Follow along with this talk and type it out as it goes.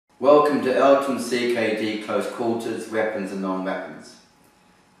Welcome to Elton CKD Close Quarters, Weapons and Non-Weapons.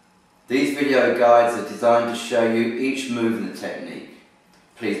 These video guides are designed to show you each move in the technique.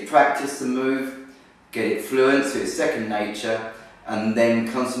 Please practice the move, get it fluent so it's second nature, and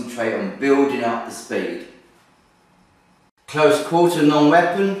then concentrate on building up the speed. Close quarter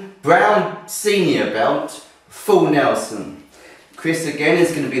non-weapon, brown senior belt, full Nelson. Chris again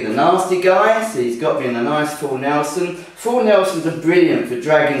is going to be the nasty guy, so he's got me in a nice full Nelson. Full Nelsons are brilliant for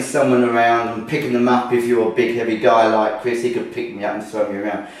dragging someone around and picking them up. If you're a big heavy guy like Chris, he could pick me up and throw me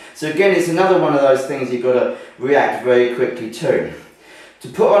around. So again, it's another one of those things you've got to react very quickly to. To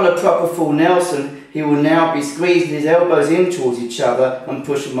put on a proper full Nelson, he will now be squeezing his elbows in towards each other and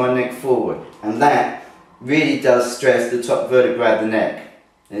pushing my neck forward. And that really does stress the top vertebrae of the neck.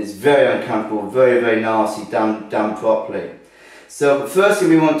 And it's very uncomfortable, very, very nasty, done properly. So the first thing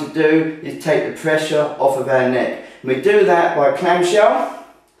we want to do is take the pressure off of our neck. And we do that by clamshell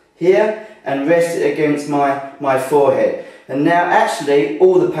here and rest it against my forehead. And now actually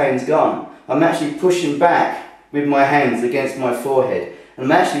all the pain's gone. I'm actually pushing back with my hands against my forehead. And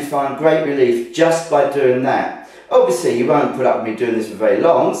I'm actually finding great relief just by doing that. Obviously you won't put up with me doing this for very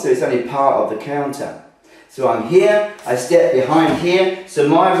long, so it's only part of the counter. So I'm here, I step behind here, so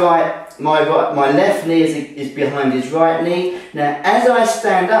my left knee is behind his right knee. Now as I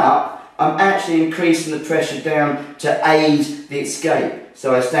stand up, I'm actually increasing the pressure down to aid the escape.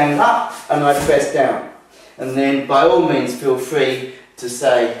 So I stand up and I press down. And then by all means feel free to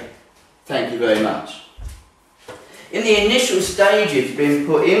say thank you very much. In the initial stages of being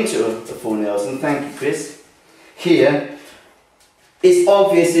put into a full Nelson, thank you Chris, here, it's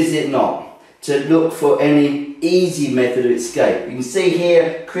obvious, is it not, to look for any easy method of escape. You can see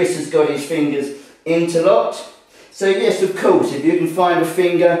here Chris has got his fingers interlocked. So yes, of course, if you can find a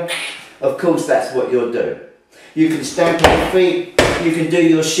finger, of course that's what you'll do. You can stamp on your feet, you can do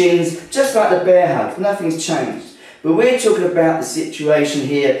your shins, just like the bear hug, nothing's changed. But we're talking about the situation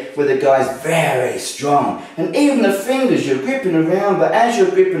here where the guy's very strong. And even the fingers you're gripping around, but as you're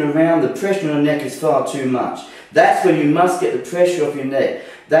gripping around, the pressure on your neck is far too much. That's when you must get the pressure off your neck.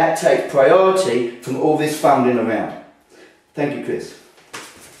 That takes priority from all this fumbling around. Thank you, Chris.